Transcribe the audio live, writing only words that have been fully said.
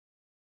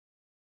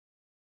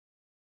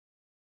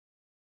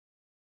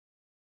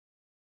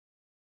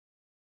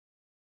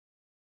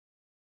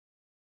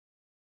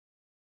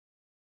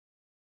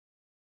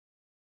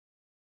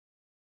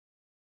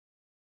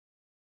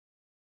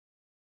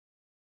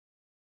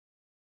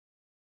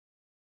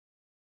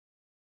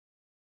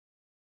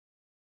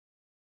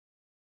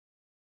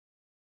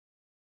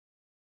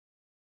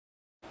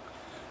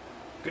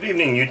Good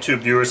evening, YouTube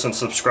viewers and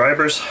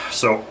subscribers.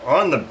 So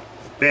on the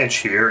bench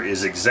here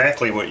is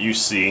exactly what you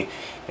see,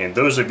 and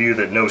those of you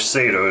that know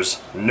Saitos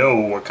know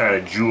what kind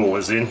of jewel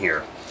is in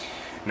here.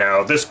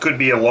 Now this could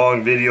be a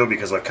long video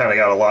because I've kind of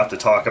got a lot to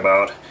talk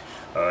about.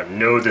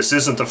 No, this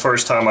isn't the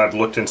first time I've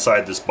looked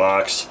inside this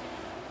box.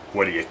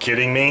 What, are you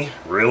kidding me?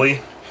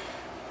 Really?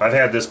 I've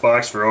had this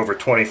box for over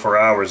 24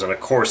 hours, and of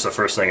course the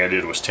first thing I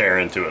did was tear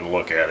into it and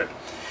look at it.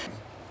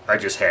 I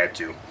just had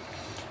to.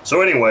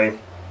 So anyway,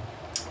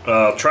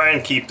 I'll try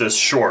and keep this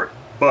short,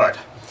 but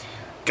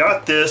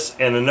got this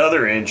and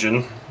another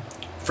engine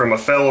from a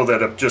fellow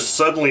that have just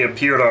suddenly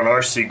appeared on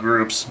RC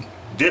groups,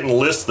 didn't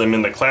list them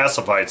in the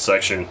classified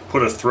section,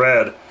 put a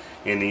thread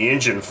in the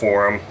engine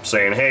forum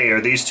saying, hey,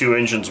 are these two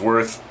engines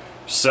worth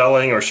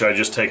selling, or should I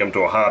just take them to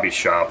a hobby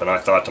shop? And I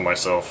thought to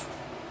myself,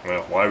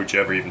 well, why would you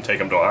ever even take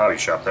them to a hobby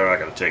shop? They're not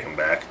going to take them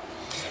back.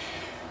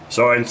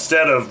 So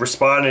instead of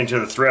responding to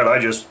the thread,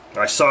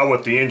 I saw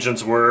what the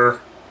engines were.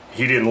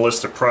 He didn't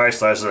list a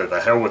price. I said,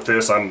 the hell with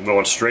this. I'm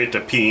going straight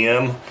to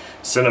PM.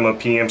 Sent him a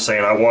PM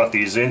saying, I want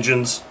these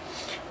engines.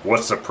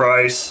 What's the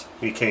price?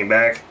 He came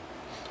back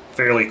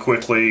fairly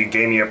quickly,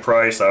 gave me a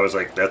price. I was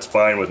like, that's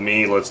fine with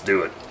me. Let's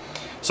do it.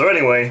 So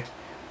anyway,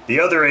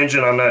 the other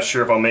engine I'm not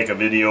sure if I'll make a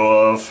video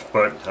of,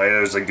 but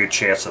there's a good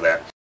chance of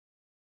that.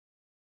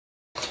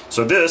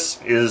 So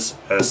this is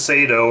a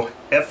Saito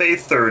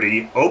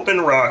FA-30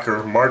 open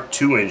rocker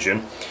Mark II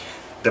engine.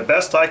 The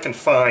best I can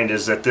find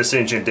is that this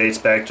engine dates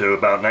back to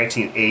about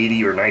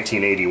 1980 or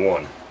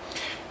 1981.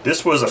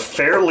 This was a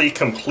fairly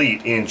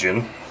complete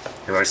engine,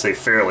 and I say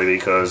fairly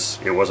because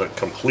it wasn't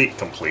complete.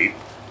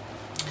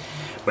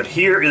 But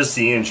here is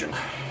the engine.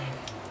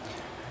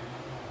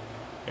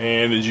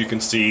 And as you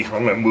can see,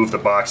 I'm going to move the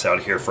box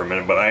out here for a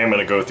minute, but I am going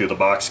to go through the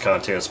box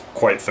contents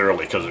quite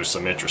thoroughly because there's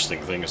some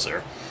interesting things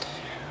there.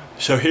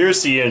 So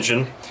here's the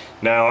engine.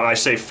 Now I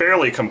say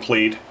fairly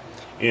complete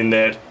in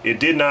that it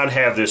did not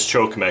have this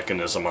choke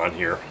mechanism on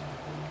here.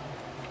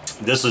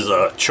 This is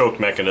a choke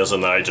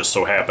mechanism that I just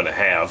so happen to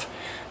have,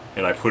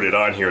 and I put it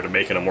on here to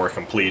make it a more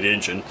complete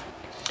engine.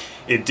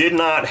 It did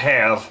not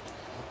have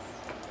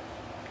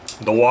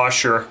the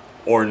washer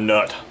or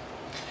nut.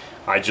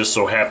 I just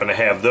so happen to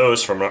have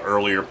those from an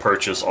earlier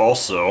purchase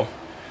also,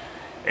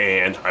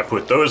 and I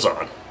put those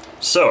on.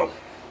 So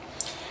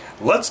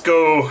let's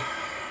go.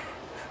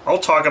 I'll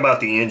talk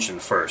about the engine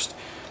first,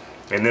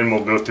 and then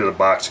we'll go through the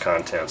box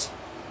contents.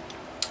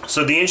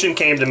 So the engine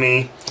came to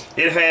me.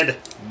 It had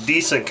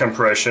decent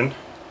compression.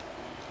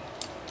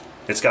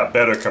 It's got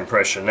better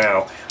compression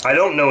now. I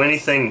don't know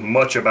anything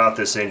much about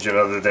this engine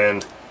other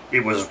than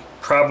it was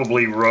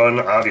probably run.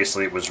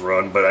 Obviously it was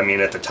run, but I mean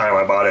at the time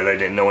I bought it I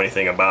didn't know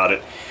anything about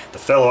it. The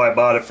fellow I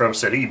bought it from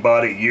said he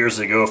bought it years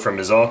ago from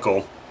his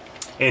uncle,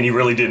 and he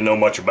really didn't know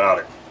much about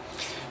it.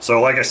 So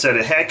like I said,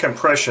 it had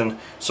compression.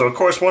 So of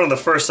course one of the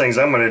first things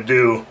I'm going to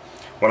do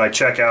when I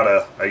check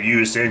out a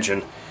used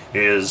engine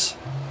is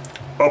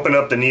open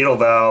up the needle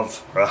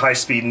valve, a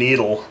high-speed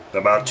needle,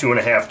 about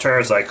 2.5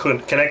 turns. I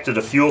connected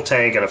a fuel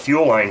tank and a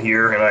fuel line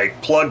here, and I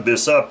plugged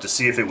this up to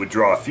see if it would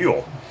draw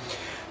fuel.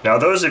 Now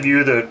those of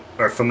you that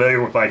are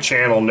familiar with my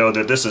channel know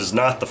that this is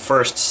not the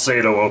first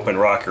Saito open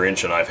rocker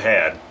engine I've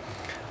had.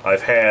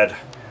 I've had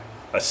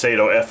a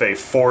Saito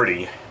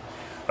FA-40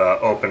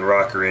 open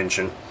rocker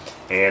engine,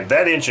 and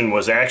that engine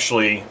was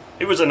actually,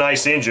 it was a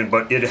nice engine,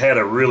 but it had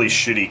a really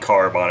shitty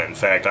carb on it. In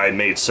fact, I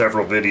made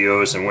several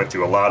videos and went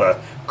through a lot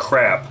of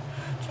crap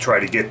try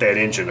to get that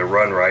engine to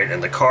run right,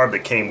 and the carb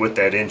that came with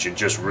that engine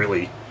just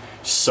really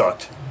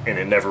sucked, and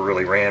it never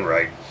really ran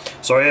right.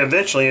 So I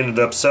eventually ended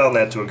up selling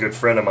that to a good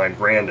friend of mine,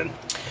 Brandon.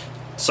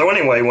 So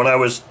anyway, when I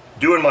was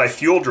doing my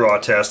fuel draw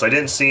test, I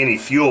didn't see any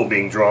fuel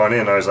being drawn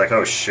in. I was like,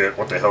 oh shit,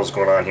 what the hell's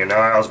going on here?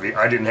 Now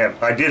I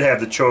did have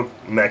the choke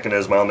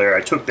mechanism on there.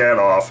 I took that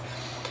off,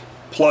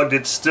 plugged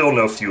it, still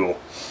no fuel.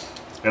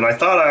 And I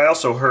thought I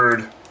also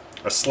heard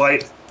a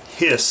slight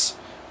hiss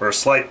or a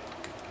slight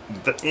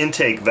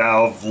intake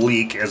valve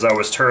leak as I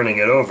was turning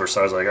it over,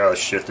 so I was like, oh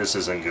shit, this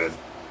isn't good.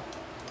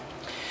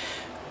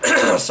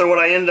 So what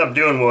I ended up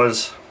doing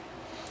was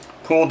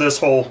pull this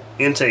whole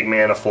intake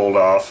manifold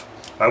off.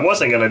 I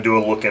wasn't going to do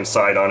a look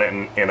inside on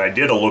it, and I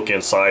did a look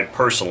inside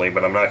personally,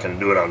 but I'm not going to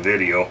do it on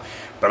video.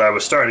 But I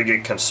was starting to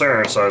get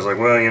concerned, so I was like,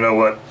 well, you know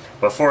what,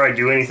 before I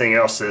do anything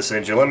else to this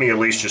engine, let me at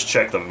least just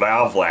check the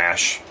valve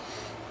lash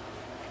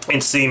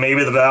and see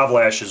maybe the valve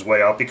lash is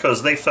way out,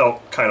 because they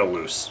felt kind of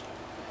loose.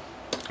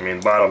 I mean,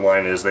 bottom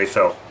line is they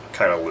felt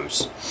kind of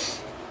loose.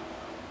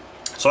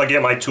 So I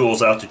get my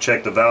tools out to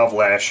check the valve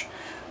lash.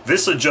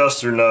 This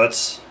adjuster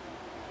nuts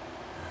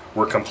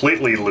were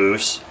completely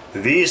loose.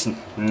 These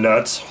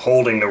nuts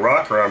holding the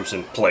rocker arms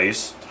in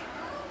place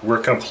were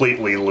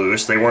completely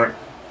loose. They weren't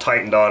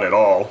tightened on at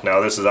all. Now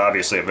this is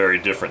obviously a very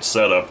different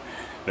setup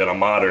than a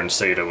modern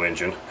Saito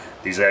engine.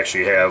 These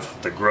actually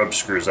have, the grub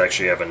screws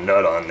actually have a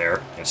nut on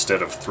there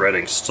instead of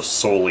threading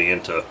solely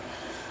into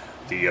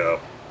the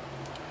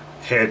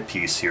head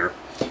piece here.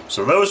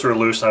 So those were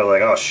loose. I was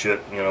like, oh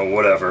shit, you know,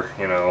 whatever,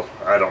 you know,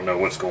 I don't know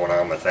what's going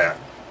on with that.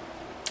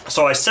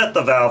 So I set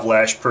the valve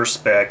lash per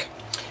spec,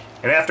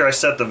 and after I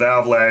set the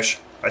valve lash,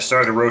 I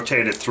started to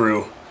rotate it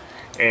through,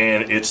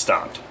 and it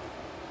stopped.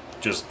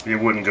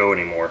 It wouldn't go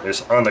anymore.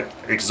 It's on the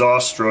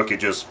exhaust stroke, it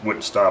just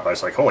wouldn't stop. I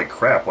was like, holy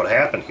crap, what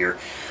happened here?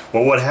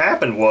 Well, what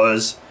happened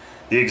was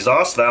the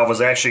exhaust valve was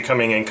actually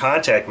coming in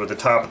contact with the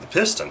top of the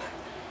piston.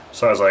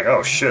 So I was like,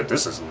 oh shit,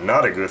 this is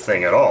not a good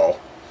thing at all.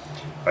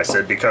 I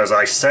said, because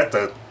I set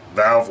the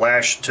valve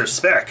lash to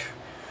spec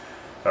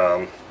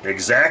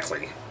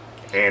exactly,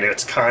 and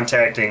it's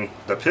contacting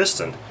the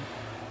piston.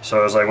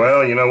 So I was like,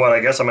 well, you know what, I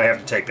guess I'm gonna have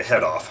to take the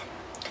head off.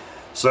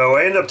 So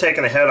I ended up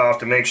taking the head off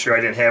to make sure I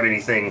didn't have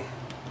anything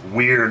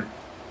weird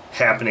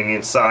happening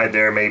inside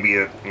there. Maybe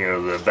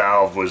the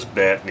valve was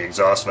bent, the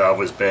exhaust valve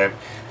was bent,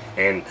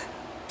 and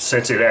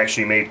since it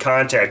actually made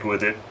contact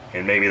with it,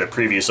 and maybe the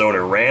previous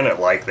owner ran it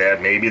like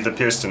that, maybe the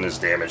piston is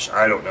damaged.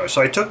 I don't know.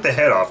 So I took the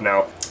head off.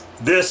 Now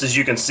this, as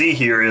you can see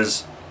here,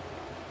 is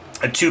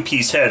a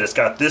two-piece head. It's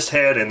got this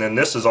head, and then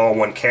this is all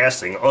one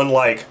casting,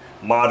 unlike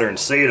modern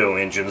Saito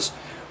engines,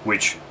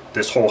 which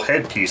this whole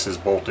headpiece is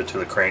bolted to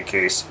the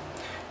crankcase.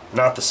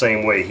 Not the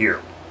same way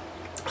here.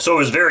 So it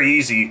was very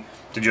easy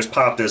to just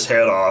pop this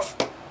head off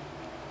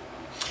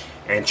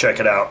and check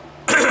it out.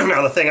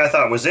 Now the thing I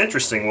thought was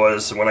interesting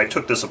was when I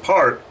took this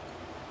apart,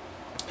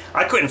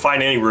 I couldn't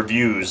find any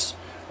reviews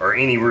or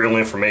any real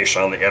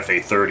information on the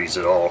FA-30s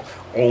at all.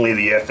 Only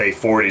the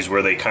FA-40s,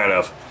 where they kind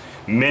of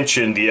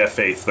mentioned the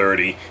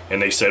FA-30,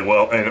 and they said,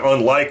 well, and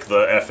unlike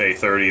the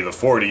FA-30, the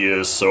 40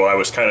 is, so I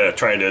was kind of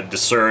trying to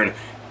discern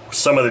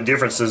some of the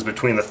differences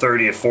between the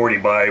 30 and 40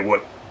 by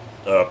what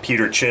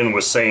Peter Chin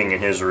was saying in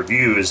his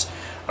reviews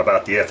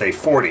about the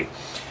FA-40.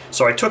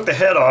 So I took the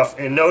head off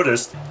and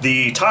noticed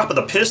the top of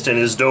the piston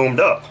is domed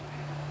up,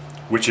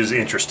 which is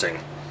interesting.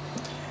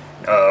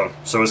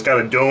 So it's got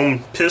a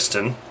domed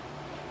piston,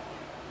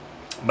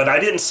 but I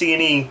didn't see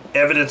any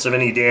evidence of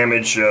any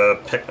damage,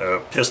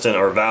 piston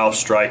or valve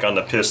strike on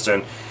the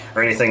piston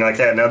or anything like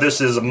that. Now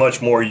this is a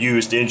much more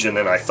used engine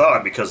than I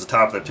thought, because the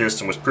top of the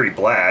piston was pretty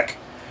black.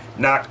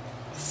 Not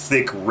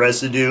thick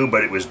residue,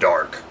 but it was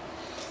dark.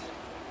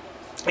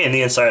 And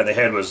the inside of the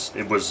head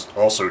was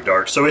also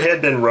dark. So it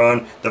had been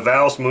run. The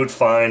valves moved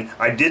fine.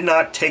 I did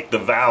not take the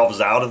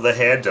valves out of the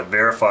head to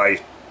verify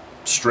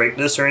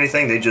straightness or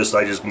anything. I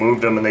just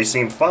moved them and they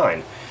seemed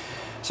fine.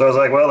 So I was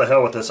like, well, the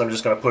hell with this. I'm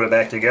just going to put it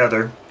back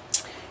together.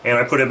 And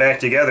I put it back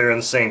together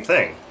and the same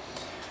thing.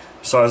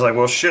 So I was like,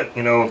 well, shit,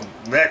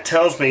 that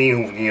tells me,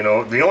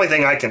 the only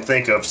thing I can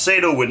think of,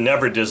 Saito would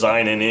never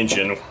design an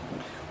engine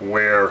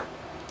where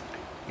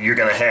you're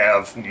going to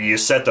have, you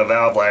set the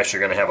valve lash,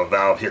 you're going to have a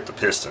valve hit the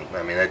piston.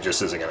 I mean, that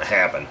just isn't going to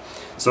happen.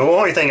 So the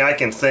only thing I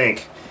can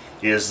think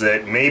is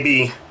that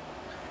maybe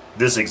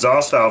this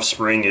exhaust valve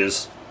spring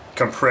is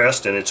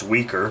compressed and it's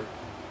weaker,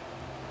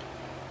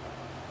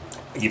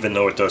 even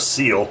though it does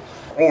seal.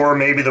 Or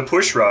maybe the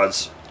push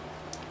rods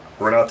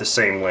were not the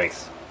same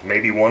length.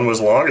 Maybe one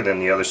was longer than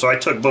the other. So I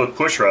took both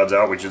push rods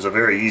out, which is a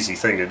very easy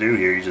thing to do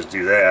here. You just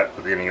do that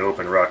with any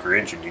open rocker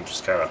engine. You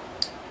just kind of,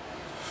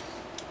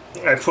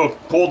 I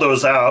pulled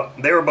those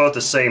out. They were both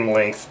the same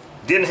length.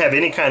 Didn't have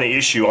any kind of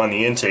issue on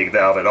the intake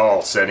valve at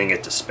all, setting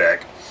it to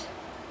spec.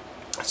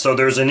 So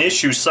there's an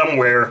issue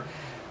somewhere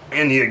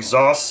in the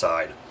exhaust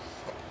side.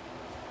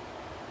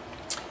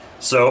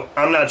 So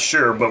I'm not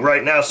sure, but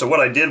right now, so what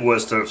I did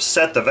was to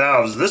set the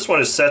valves. This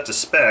one is set to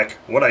spec.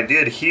 What I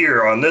did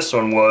here on this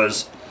one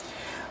was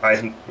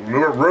I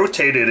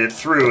rotated it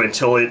through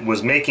until it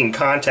was making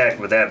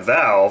contact with that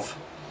valve,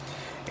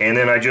 and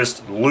then I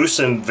just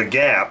loosened the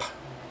gap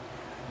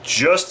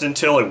just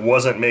until it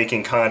wasn't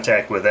making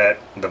contact with that,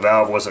 the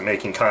valve wasn't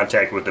making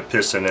contact with the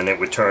piston, and it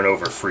would turn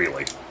over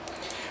freely.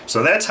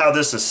 So that's how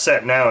this is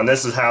set now, and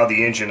this is how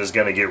the engine is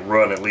going to get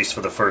run, at least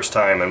for the first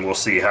time, and we'll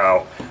see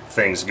how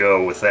things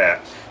go with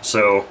that.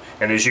 So,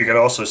 and as you can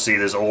also see,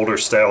 this older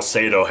style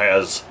Saito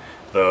has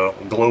the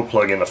glow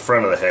plug in the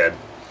front of the head.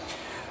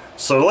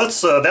 So let's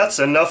that's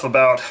enough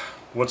about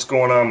what's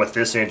going on with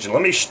this engine.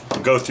 Let me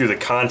go through the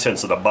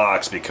contents of the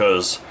box,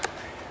 because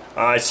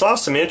I saw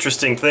some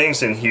interesting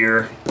things in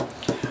here,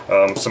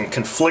 some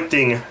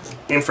conflicting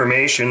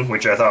information,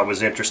 which I thought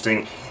was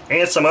interesting,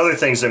 and some other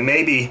things that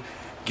maybe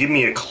give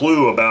me a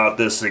clue about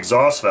this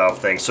exhaust valve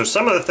thing. So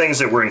some of the things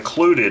that were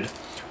included,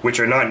 which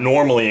are not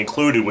normally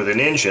included with an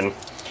engine,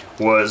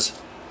 was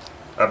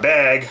a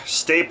bag,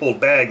 stapled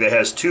bag that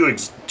has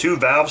two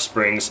valve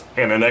springs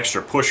and an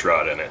extra push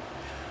rod in it.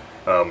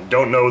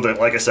 Don't know that,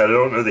 like I said, I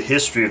don't know the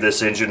history of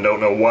this engine, don't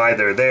know why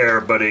they're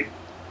there, but it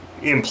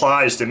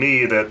implies to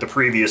me that the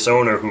previous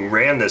owner who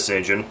ran this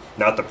engine,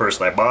 not the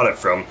person I bought it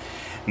from,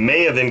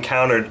 may have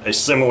encountered a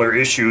similar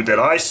issue that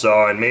I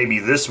saw, and maybe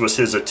this was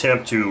his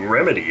attempt to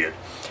remedy it.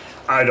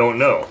 I don't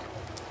know.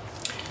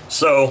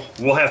 So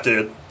we'll have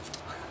to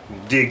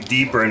dig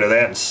deeper into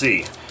that and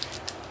see.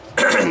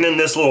 And then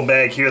this little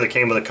bag here that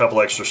came with a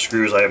couple extra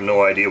screws, I have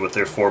no idea what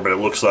they're for, but it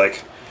looks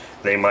like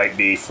they might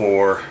be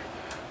for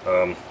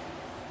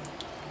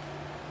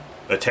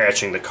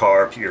attaching the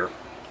carb here.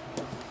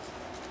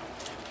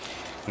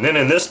 And then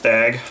in this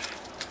bag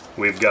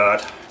we've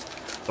got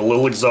the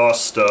little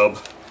exhaust stub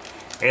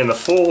and the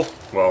full,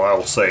 well, I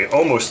will say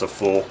almost the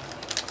full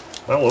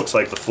Well, it looks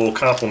like the full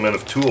complement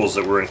of tools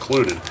that were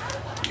included.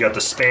 You got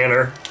the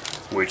spanner,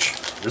 which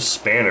this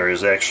spanner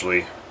is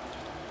actually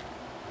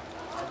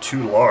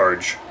too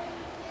large.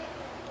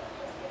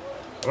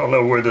 I don't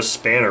know where this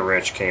spanner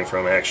wrench came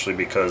from actually,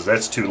 because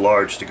that's too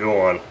large to go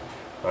on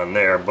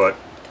there, but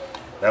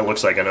that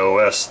looks like an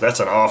OS. That's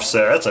an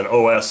offset. That's an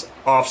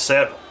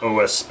offset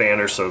OS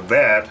spanner, so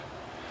that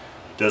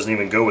doesn't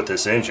even go with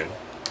this engine,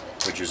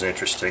 which is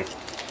interesting.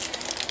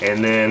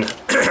 And then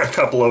a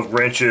couple of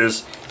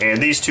wrenches,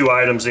 and these two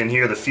items in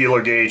here, the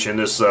feeler gauge and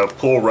this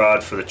pull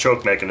rod for the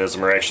choke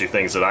mechanism, are actually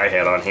things that I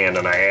had on hand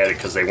and I added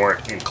because they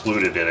weren't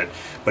included in it.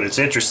 But it's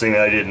interesting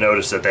that I didn't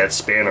notice that that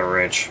spanner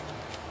wrench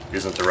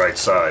isn't the right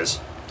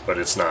size, but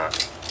it's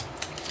not.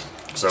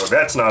 So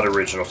that's not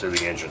original to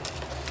the engine.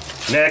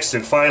 Next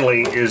and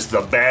finally is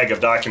the bag of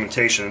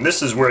documentation, and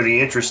this is where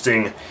the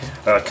interesting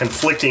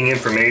conflicting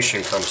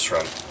information comes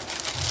from.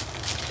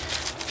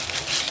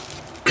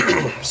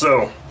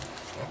 So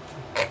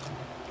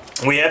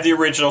we have the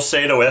original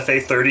Saito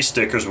FA-30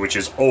 stickers, which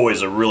is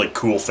always a really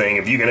cool thing.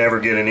 If you can ever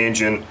get an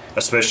engine,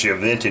 especially a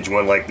vintage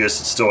one like this,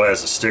 it still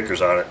has the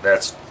stickers on it.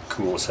 That's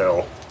cool as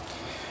hell.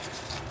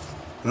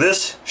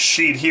 This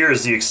sheet here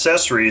is the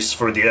accessories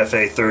for the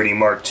FA-30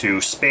 Mark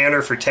II.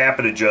 Spanner for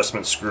tappet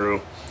adjustment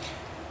screw,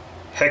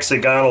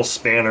 hexagonal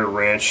spanner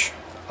wrench,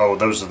 oh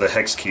those are the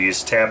hex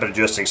keys, tappet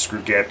adjusting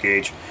screw gap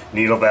gauge,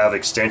 needle valve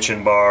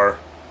extension bar,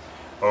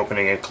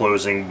 opening and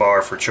closing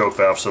bar for choke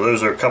valve. So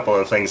those are a couple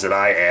of things that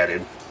I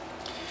added.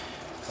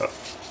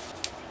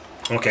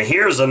 Okay,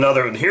 here's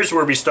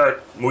where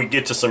we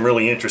get to some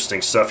really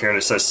interesting stuff here, and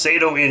it says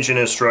Saito engine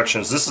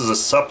instructions. This is a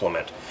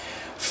supplement.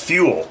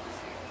 Fuel.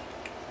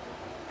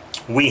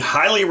 We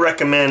highly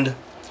recommend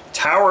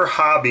Tower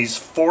Hobbies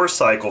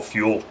 4-cycle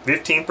fuel,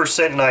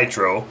 15%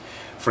 nitro,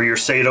 for your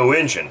Saito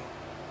engine.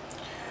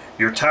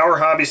 Your Tower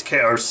Hobbies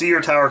see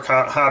your Tower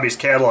Hobbies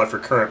catalog for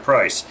current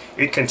price.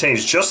 It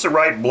contains just the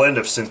right blend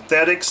of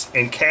synthetics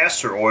and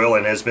castor oil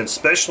and has been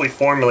specially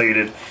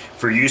formulated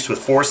for use with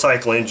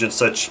 4-cycle engines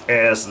such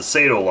as the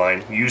Saito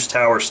line. Use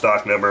Tower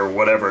stock number or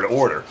whatever to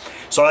order.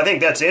 So I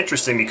think that's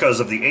interesting because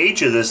of the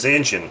age of this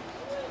engine,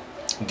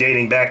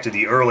 dating back to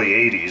the early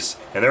 80s,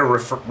 and they're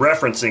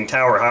referencing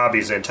Tower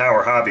Hobbies and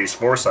Tower Hobbies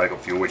 4-cycle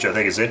fuel, which I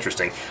think is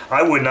interesting.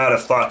 I would not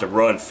have thought to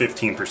run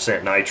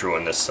 15% nitro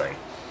in this thing,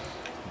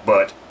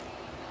 but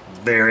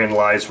therein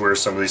lies where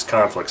some of these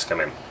conflicts come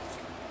in.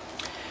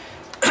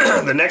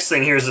 The next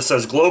thing here is it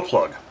says glow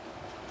plug.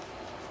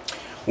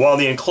 While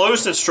the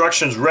enclosed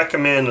instructions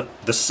recommend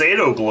the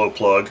Saito glow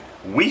plug,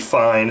 we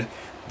find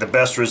the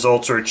best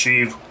results are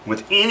achieved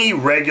with any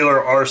regular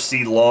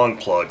RC long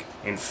plug.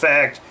 In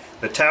fact,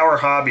 the Tower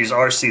Hobbies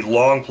RC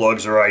long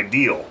plugs are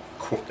ideal!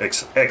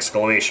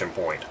 Exclamation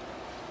point.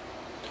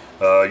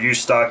 Use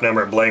stock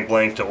number blank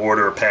blank to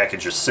order a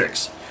package of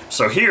 6.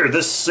 So here,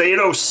 this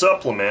Saito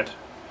supplement,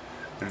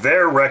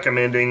 they're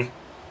recommending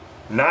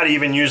not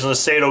even using the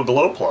Saito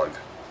glow plug.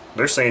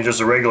 They're saying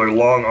just a regular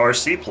long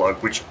RC plug,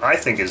 which I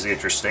think is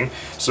interesting.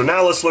 So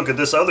now let's look at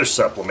this other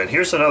supplement.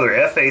 Here's another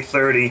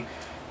FA-30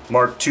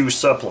 Mark II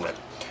supplement.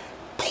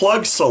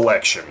 Plug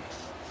selection.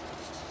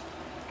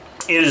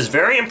 It is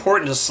very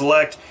important to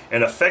select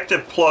an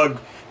effective plug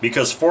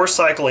because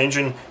 4-cycle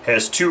engine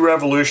has 2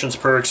 revolutions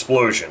per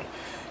explosion.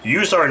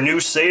 Use our new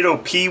Saito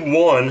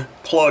P1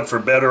 plug for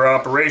better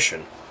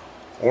operation.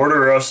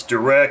 Order us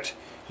direct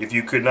if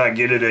you could not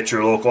get it at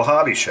your local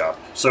hobby shop.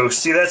 So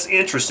see, that's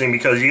interesting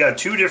because you got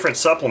 2 different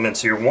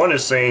supplements here. One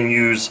is saying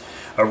use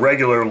a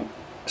regular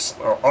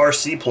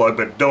RC plug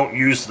but don't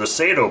use the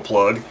Saito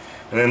plug,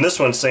 and then this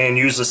one's saying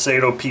use the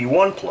Saito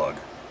P1 plug.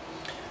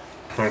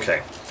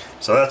 Okay,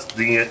 so that's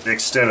the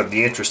extent of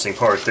the interesting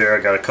part there.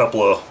 I got a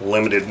couple of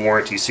limited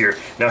warranties here.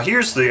 Now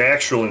here's the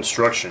actual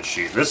instruction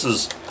sheet. This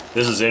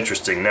is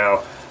interesting.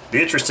 Now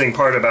the interesting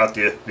part about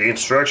the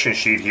instruction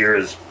sheet here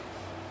is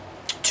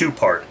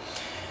 2-part.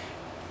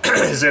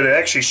 Is that it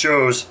actually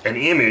shows an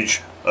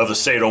image of the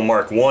Saito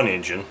Mark I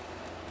engine,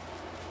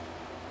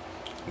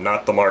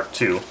 not the Mark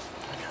II.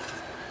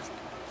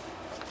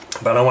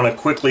 But I want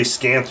to quickly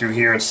scan through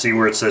here and see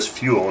where it says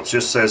fuel. It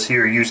just says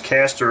here, use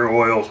castor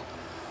oil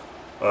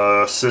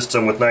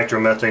system with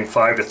nitromethane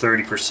 5 to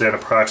 30%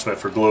 approximate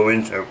for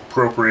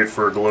appropriate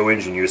for glow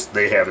engine use.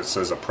 They have it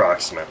says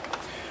approximate.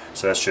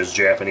 So that's just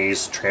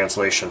Japanese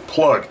translation.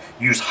 Plug.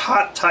 Use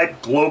hot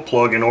type glow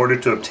plug in order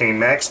to obtain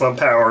maximum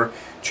power.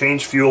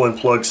 Change fuel and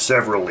plug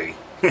severally.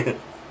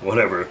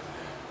 Whatever.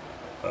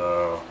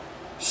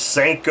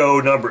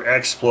 Senko number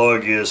X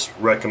plug is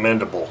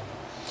recommendable.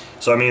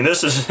 So I mean,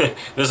 this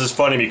is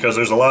funny because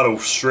there's a lot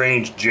of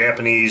strange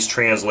Japanese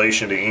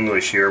translation to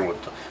English here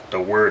with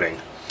the wording.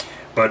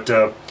 But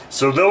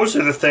so those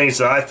are the things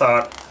that I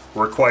thought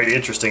were quite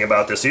interesting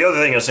about this. The other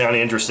thing that's kind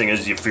of interesting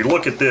is if you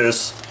look at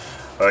this,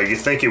 you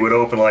think it would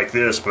open like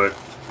this, but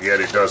yet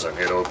it doesn't.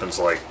 It opens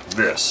like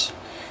this.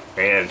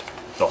 And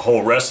the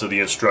whole rest of the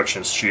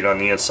instructions sheet on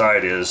the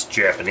inside is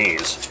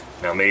Japanese.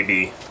 Now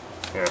maybe,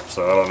 yeah,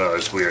 so I don't know,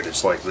 it's weird.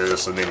 It's like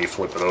this and then you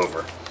flip it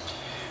over.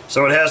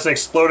 So it has an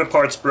exploded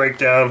parts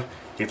breakdown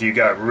if you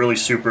got really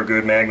super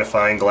good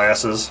magnifying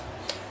glasses.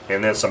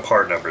 and then some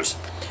part numbers.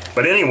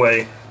 But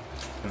anyway,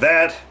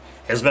 that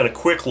has been a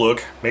quick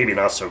look, maybe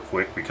not so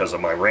quick because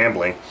of my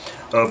rambling,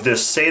 of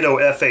this Saito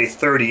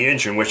FA-30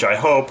 engine, which I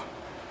hope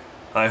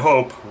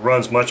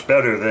runs much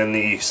better than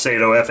the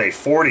Saito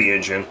FA-40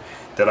 engine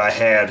that I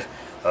had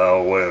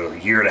a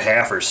year and a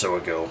half or so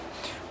ago.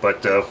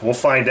 But we'll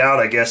find out,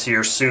 I guess,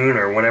 here soon,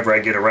 or whenever I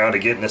get around to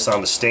getting this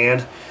on the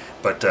stand.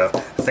 But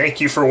thank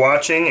you for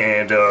watching,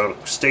 and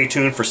stay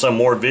tuned for some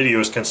more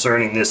videos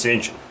concerning this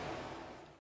engine.